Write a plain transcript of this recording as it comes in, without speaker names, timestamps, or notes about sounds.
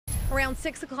Around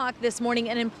 6 o'clock this morning,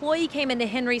 an employee came into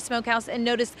Henry's Smokehouse and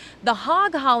noticed the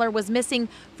hog hauler was missing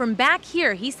from back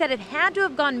here. He said it had to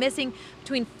have gone missing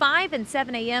between 5 and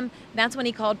 7 a.m. That's when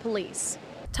he called police.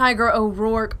 Tiger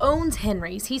O'Rourke owns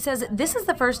Henry's. He says this is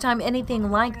the first time anything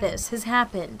like this has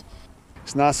happened.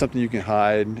 It's not something you can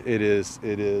hide. It is,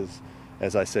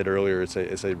 as I said earlier, it's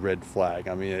a red flag.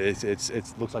 I mean,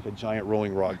 it looks like a giant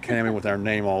rolling rock camming with our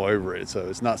name all over it. So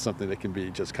it's not something that can be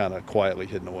just kind of quietly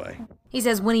hidden away. He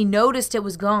says when he noticed it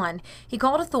was gone, he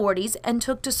called authorities and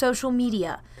took to social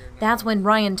media. That's when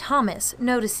Ryan Thomas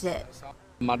noticed it.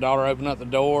 My daughter opened up the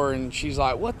door and she's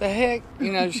like, "What the heck?"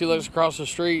 You know, she looks across the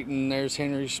street and there's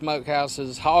Henry's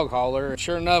Smokehouse's hog hauler.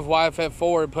 Sure enough, WYFF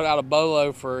had put out a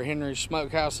bolo for Henry's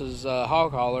Smokehouse's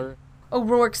hog hauler.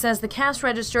 O'Rourke says the cash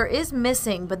register is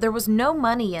missing, but there was no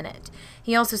money in it.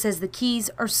 He also says the keys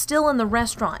are still in the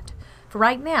restaurant. For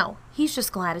right now, he's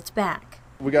just glad it's back.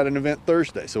 We got an event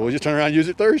Thursday, so we'll just turn around and use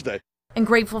it Thursday. And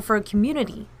grateful for a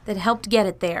community that helped get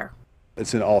it there.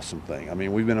 It's an awesome thing. I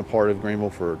mean, we've been a part of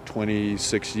Greenville for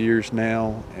 26 years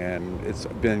now, and it's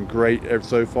been great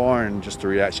so far, and just the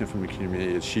reaction from the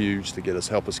community is huge to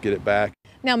help us get it back.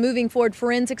 Now, moving forward,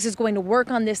 forensics is going to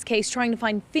work on this case, trying to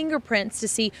find fingerprints to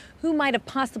see who might have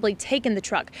possibly taken the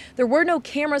truck. There were no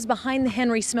cameras behind the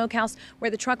Henry Smokehouse where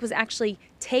the truck was actually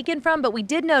taken from, but we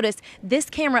did notice this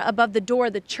camera above the door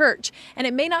of the church, and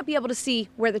it may not be able to see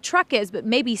where the truck is, but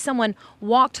maybe someone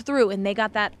walked through and they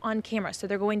got that on camera, so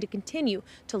they're going to continue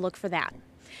to look for that.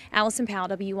 Allison Powell,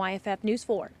 WYFF News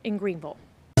 4 in Greenville.